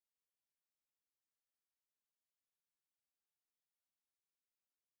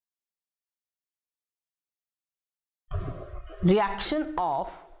reaction of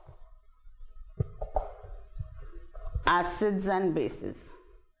acids and bases.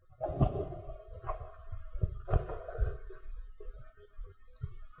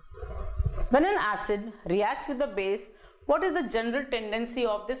 When an acid reacts with a base, what is the general tendency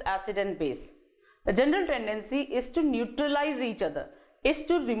of this acid and base? The general tendency is to neutralize each other, is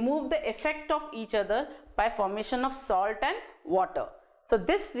to remove the effect of each other by formation of salt and water. So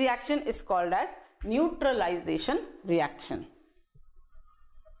this reaction is called as neutralization reaction.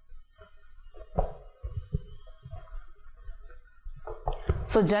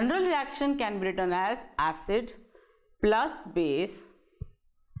 So general reaction can be written as acid plus base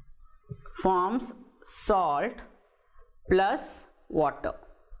forms salt plus water.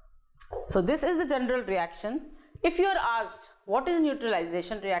 So this is the general reaction. If you are asked what is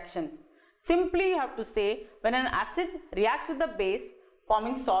neutralization reaction, simply you have to say when an acid reacts with a base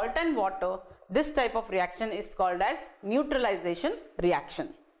forming salt and water, this type of reaction is called as neutralization reaction.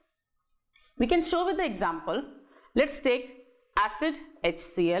 We can show with the example. Let's take acid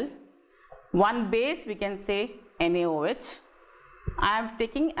HCl, one base we can say NaOH. I am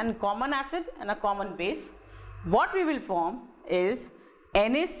taking a common acid and a common base. What we will form is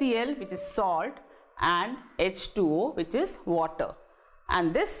NaCl, which is salt, and H2O, which is water.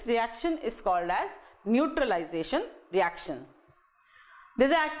 And this reaction is called as neutralization reaction. There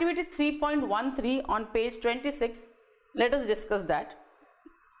is activity 3.13 on page 26. Let us discuss that.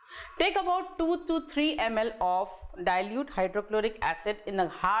 Take about 2 to 3 ml of dilute hydrochloric acid in a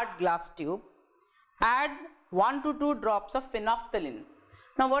hard glass tube. Add 1 to 2 drops of phenolphthalein.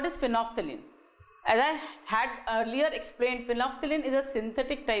 Now what is phenolphthalein? As I had earlier explained, phenolphthalein is a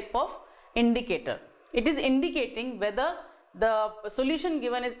synthetic type of indicator. It is indicating whether the solution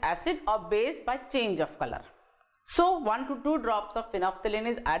given is acid or base by change of color. So 1 to 2 drops of phenolphthalein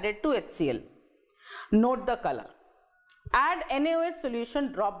is added to HCl. Note the color. Add NaOH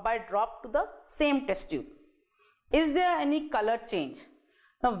solution drop by drop to the same test tube. Is there any color change?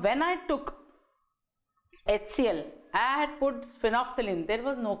 Now when I took HCl, I had put phenolphthalein, there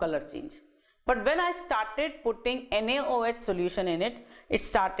was no color change. But when I started putting NaOH solution in it, it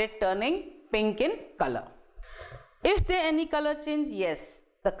started turning pink in color. Is there any color change? Yes,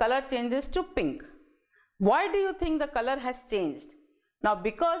 the color changes to pink. Why do you think the color has changed? Now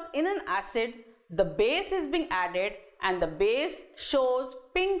because in an acid, the base is being added and the base shows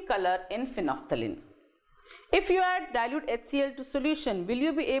pink color in phenolphthalein. If you add dilute HCl to solution, will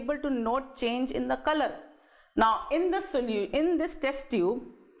you be able to note change in the color? Now in this test tube,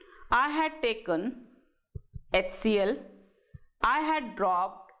 I had taken HCl, I had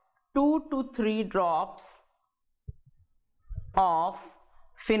dropped 2 to 3 drops of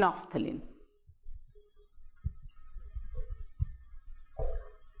phenolphthalein.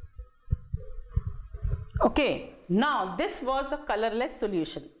 Okay, now this was a colorless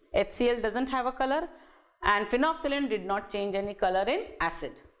solution. HCl doesn't have a color and phenolphthalein did not change any color in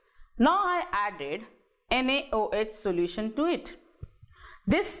acid. Now I added NaOH solution to it.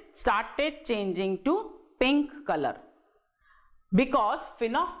 This started changing to pink color because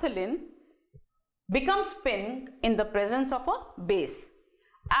phenolphthalein becomes pink in the presence of a base.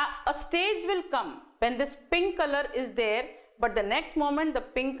 A stage will come when this pink color is there, but the next moment the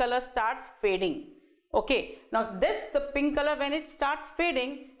pink color starts fading. Okay, now the pink color, when it starts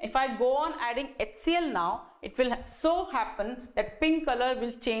fading, if I go on adding HCl now, it will so happen that pink color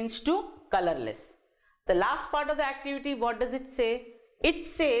will change to colorless. The last part of the activity, what does it say? It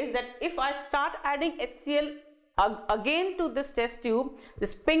says that if I start adding HCl again to this test tube,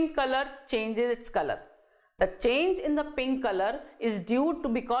 this pink color changes its color. The change in the pink color is due to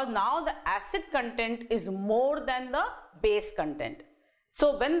because now the acid content is more than the base content.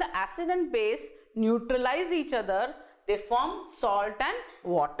 So when the acid and base neutralize each other, they form salt and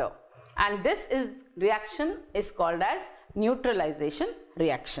water. And this reaction is called as neutralization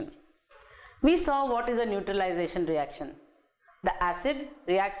reaction. We saw what is a neutralization reaction. The acid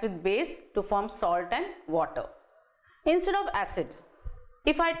reacts with base to form salt and water. Instead of acid,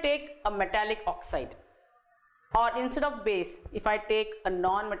 if I take a metallic oxide, or instead of base, if I take a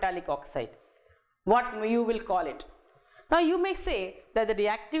non-metallic oxide, what you will call it? Now you may say that the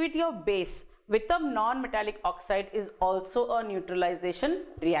reactivity of base with a non-metallic oxide is also a neutralization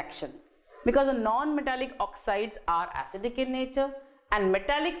reaction, because the non-metallic oxides are acidic in nature and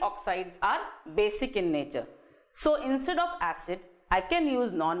metallic oxides are basic in nature. So instead of acid, I can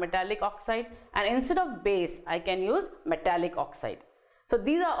use non-metallic oxide, and instead of base, I can use metallic oxide. So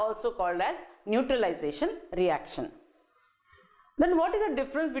these are also called as neutralization reaction. Then what is the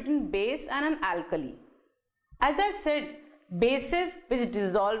difference between base and an alkali? As I said, bases which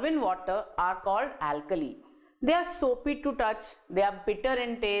dissolve in water are called alkali. They are soapy to touch, they are bitter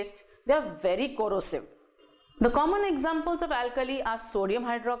in taste, they are very corrosive. The common examples of alkali are sodium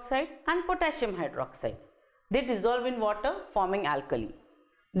hydroxide and potassium hydroxide. They dissolve in water forming alkali.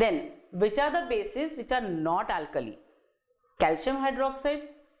 Then, which are the bases which are not alkali? Calcium hydroxide,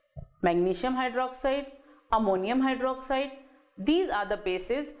 magnesium hydroxide, ammonium hydroxide. These are the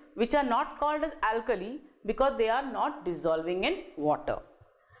bases which are not called as alkali because they are not dissolving in water.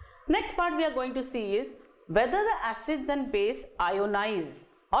 Next part we are going to see is whether the acids and base ionize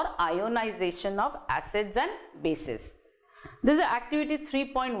or ionization of acids and bases. This is activity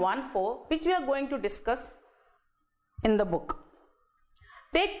 3.14 which we are going to discuss in the book.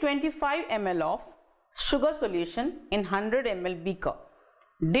 Take 25 ml of sugar solution in 100 ml beaker.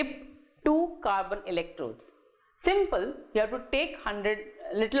 Dip 2 carbon electrodes. Simple, you have to take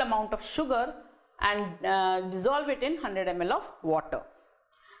little amount of sugar and dissolve it in 100 ml of water.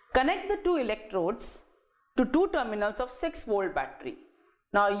 Connect the 2 electrodes to 2 terminals of 6 volt battery.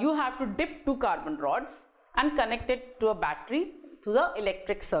 Now you have to dip 2 carbon rods and connect it to a battery to the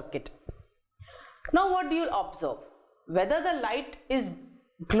electric circuit. Now what do you observe? Whether the light is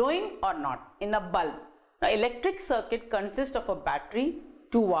glowing or not in a bulb. Now electric circuit consists of a battery,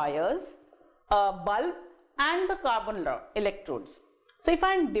 2 wires, a bulb and the carbon electrodes. So if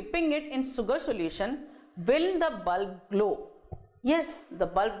I am dipping it in sugar solution, will the bulb glow? Yes, the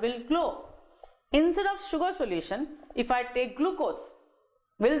bulb will glow. Instead of sugar solution, if I take glucose,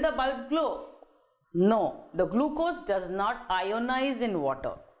 will the bulb glow? No, the glucose does not ionize in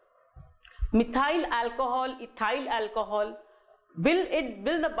water. Methyl alcohol, ethyl alcohol, will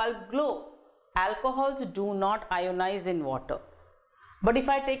the bulb glow? Alcohols do not ionize in water. But if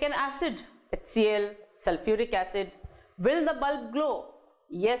I take an acid, HCl, sulfuric acid, will the bulb glow?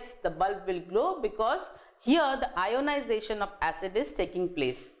 Yes, the bulb will glow because here the ionization of acid is taking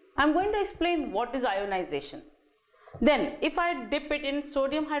place. I am going to explain what is ionization. Then if I dip it in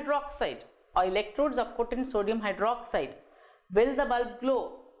sodium hydroxide or electrodes are put in sodium hydroxide, will the bulb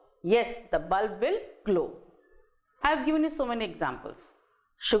glow? Yes, the bulb will glow. I have given you so many examples.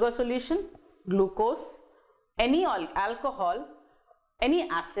 Sugar solution, glucose, any alcohol, any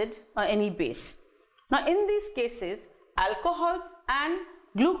acid or any base. Now in these cases, alcohols and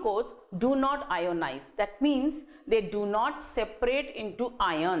glucose do not ionize. That means they do not separate into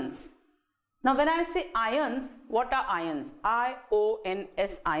ions. Now when I say ions, what are ions?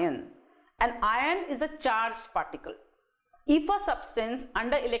 I-O-N-S, ion. An ion is a charged particle. If a substance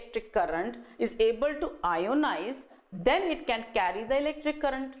under electric current is able to ionize, then it can carry the electric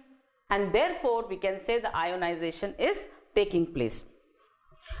current, and therefore we can say the ionization is taking place.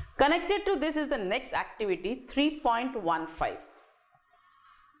 Connected to this is the next activity 3.15.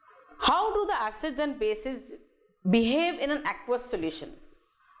 How do the acids and bases behave in an aqueous solution?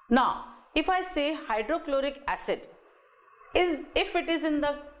 Now, if I say hydrochloric acid, if it is in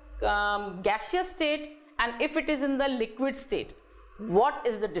the gaseous state and if it is in the liquid state, what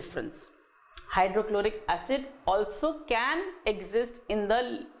is the difference? Hydrochloric acid also can exist in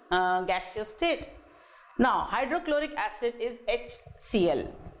the gaseous state. Now, hydrochloric acid is HCl.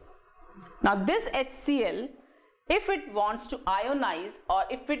 Now, this HCl, if it wants to ionize or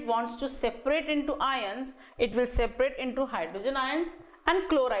if it wants to separate into ions, it will separate into hydrogen ions and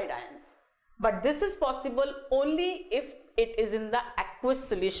chloride ions. But this is possible only if it is in the aqueous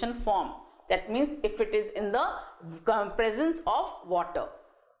solution form. That means if it is in the presence of water.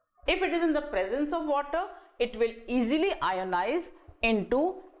 If it is in the presence of water, it will easily ionize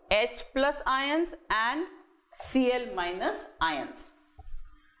into H plus ions and Cl minus ions.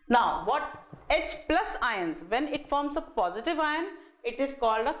 Now, what H plus ions, when it forms a positive ion, it is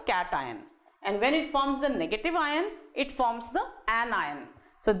called a cation. And when it forms the negative ion, it forms the anion.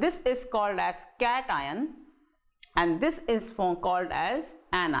 So, this is called as cation and this is called as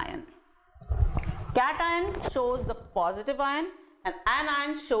anion. Cation shows the positive ion and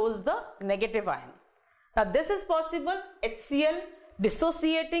anion shows the negative ion. Now, this is possible, HCl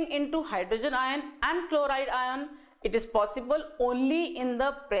dissociating into hydrogen ion and chloride ion. It is possible only in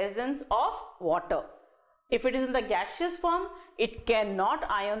the presence of water. If it is in the gaseous form, it cannot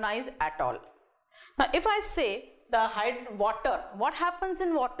ionize at all. Now, if I say the water, what happens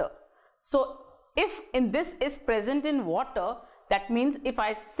in water? So, if in this is present in water, that means if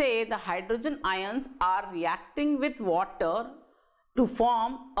I say the hydrogen ions are reacting with water to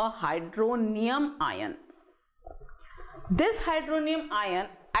form a hydronium ion. This hydronium ion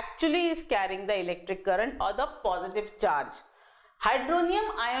actually is carrying the electric current or the positive charge.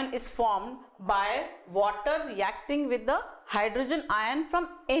 Hydronium ion is formed by water reacting with the hydrogen ion from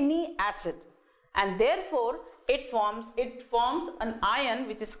any acid, and therefore it forms an ion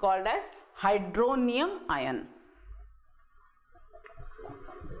which is called as hydronium ion.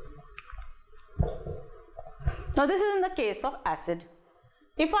 Now this is in the case of acid.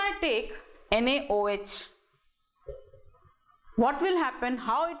 If I take NaOH, what will happen?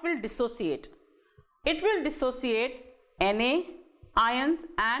 How it will dissociate? It will dissociate Na ions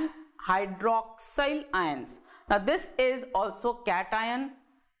and hydroxyl ions. Now this is also cation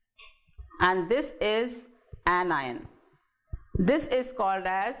and this is anion. This is called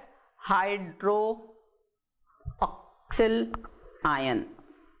as hydroxyl ion.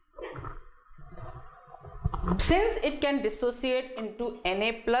 Since it can dissociate into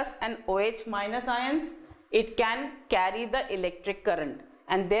Na plus and OH minus ions, it can carry the electric current,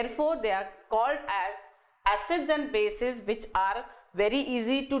 and therefore they are called as acids and bases which are very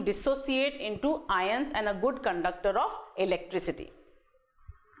easy to dissociate into ions and a good conductor of electricity.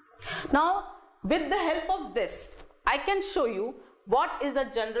 Now with the help of this, I can show you what is the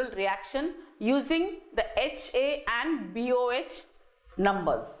general reaction using the Ha and BOH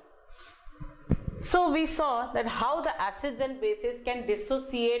numbers. So we saw that how the acids and bases can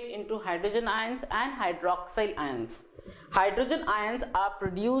dissociate into hydrogen ions and hydroxyl ions. Hydrogen ions are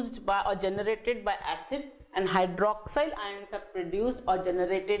produced by or generated by acid, and hydroxyl ions are produced or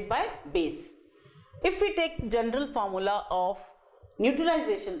generated by base. If we take general formula of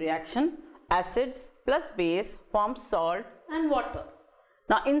neutralization reaction, acids plus base forms salt and water.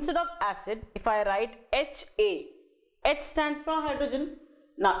 Now instead of acid, if I write Ha, H stands for hydrogen.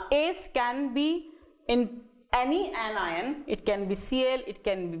 Now A's can be in any anion, it can be Cl, it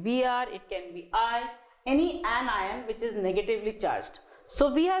can be Br, it can be I, any anion which is negatively charged.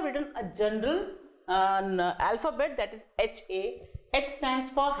 So we have written a general alphabet, that is Ha. H stands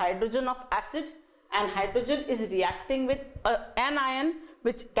for hydrogen of acid, and hydrogen is reacting with an ion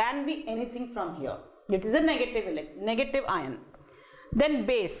which can be anything from here. It is a negative ion. Then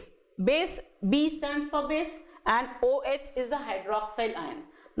base. Base, B stands for base, and OH is the hydroxyl ion.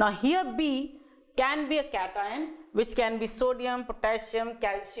 Now here B can be a cation which can be sodium, potassium,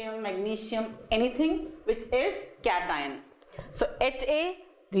 calcium, magnesium, anything which is cation. So Ha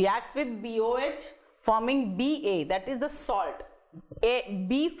reacts with BOH forming Ba, that is the salt.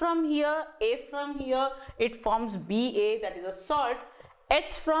 B from here, A from here, it forms Ba, that is a salt.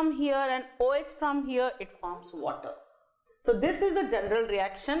 H from here and OH from here, it forms water. So this is the general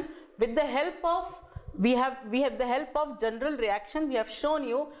reaction. With the help of we have the help of general reaction, we have shown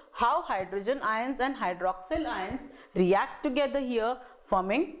you how hydrogen ions and hydroxyl ions react together here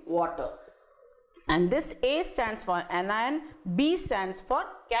forming water. And this A stands for anion, B stands for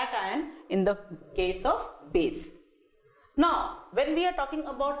cation in the case of base. Now when we are talking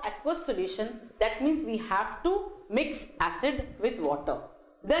about aqueous solution, that means we have to mix acid with water,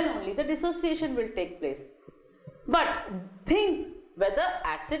 then only the dissociation will take place. But think whether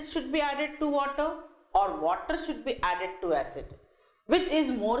acid should be added to water or water should be added to acid. Which is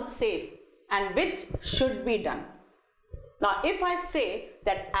more safe and which should be done? Now if I say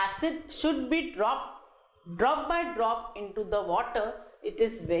that acid should be dropped drop by drop into the water, it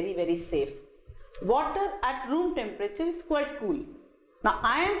is very safe. Water at room temperature is quite cool. Now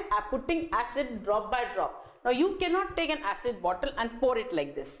I am putting acid drop by drop. Now you cannot take an acid bottle and pour it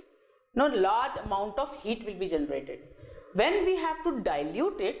like this. No, large amount of heat will be generated. When we have to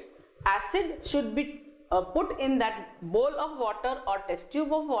dilute it, acid should be put in that bowl of water or test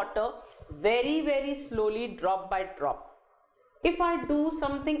tube of water very slowly, drop by drop. If I do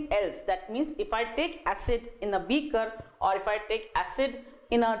something else, that means if I take acid in a beaker or if I take acid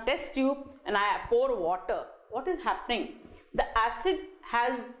in a test tube and I pour water, what is happening? The acid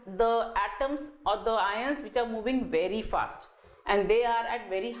has the atoms or the ions which are moving very fast and they are at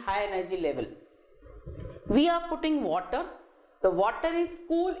very high energy level. We are putting water, the water is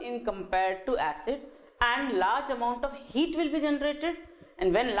cool in compared to acid, and large amount of heat will be generated,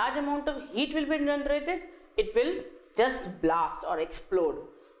 and when large amount of heat will be generated, it will just blast or explode.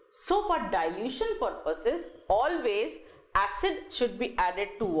 So for dilution purposes, always acid should be added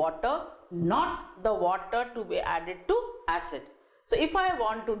to water, not the water to be added to acid. So if I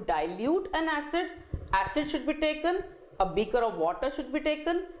want to dilute an acid, acid should be taken, a beaker of water should be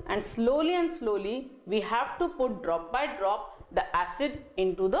taken, and slowly we have to put drop by drop the acid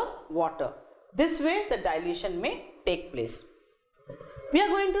into the water. This way the dilution may take place. We are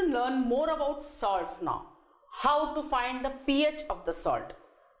going to learn more about salts now. How to find the pH of the salt.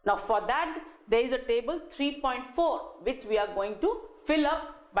 Now for that there is a table 3.4 which we are going to fill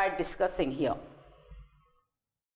up by discussing here.